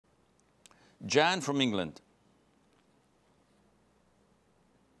Jan from England.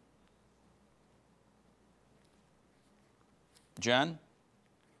 Jan?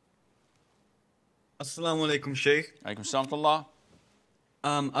 Assalamu alaikum, Shaykh. Alaikum salam.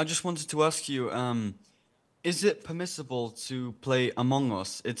 I just wanted to ask you, is it permissible to play Among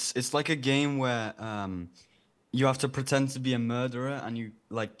Us? It's like a game where you have to pretend to be a murderer and you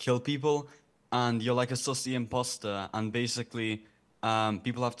like kill people, and you're like a sussy imposter, and basically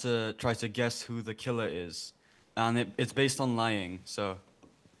people have to try to guess who the killer is, and it's based on lying. So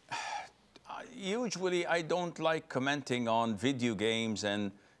Usually I don't like commenting on video games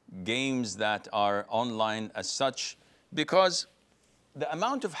and games that are online as such, because the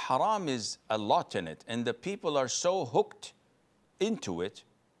amount of haram is a lot in it, and the people are so hooked into it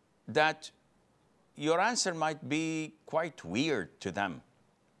that your answer might be quite weird to them.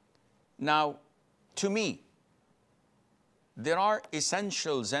 Now, to me, there are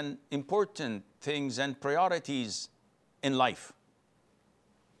essentials and important things and priorities in life.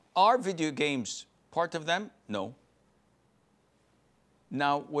 Are video games part of them? No.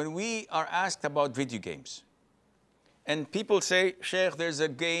 Now, when we are asked about video games, and people say, Sheikh, there's a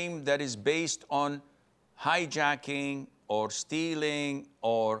game that is based on hijacking or stealing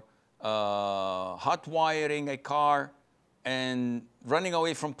or hot wiring a car and running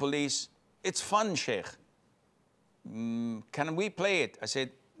away from police. It's fun, Sheikh. Can we play it? I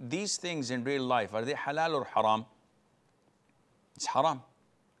said, these things in real life, are they halal or haram? It's haram.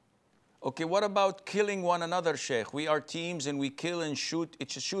 Okay, what about killing one another, Sheikh? We are teams and we kill and shoot.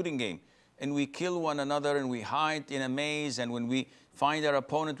 It's a shooting game. And we kill one another and we hide in a maze. And when we find our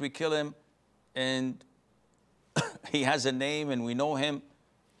opponent, we kill him. And he has a name and we know him.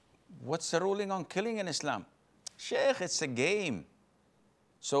 What's the ruling on killing in Islam? Sheikh, it's a game.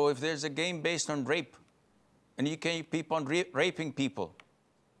 So if there's a game based on rape and you can keep on raping people,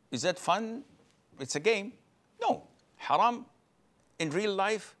 is that fun? It's a game. No. Haram in real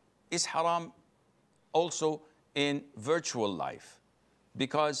life is haram also in virtual life,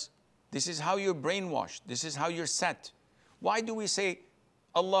 because this is how you're brainwashed. This is how you're set. Why do we say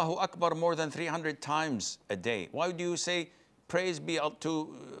Allahu Akbar more than 300 times a day? Why do you say praise be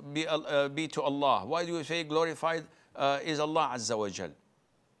to Allah? Why do you say glorified is Allah Azza wa Jal?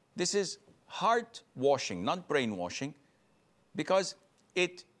 This is heart washing, not brainwashing, because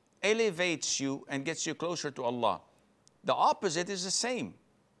it elevates you and gets you closer to Allah. The opposite is the same.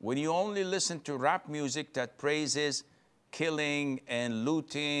 When you only listen to rap music that praises killing and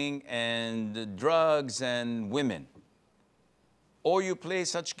looting and drugs and women, or you play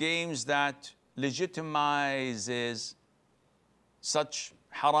such games that legitimizes such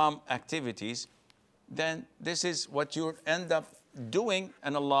haram activities, then this is what you end up doing,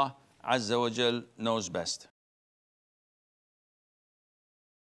 and Allah Azza wa Jal knows best.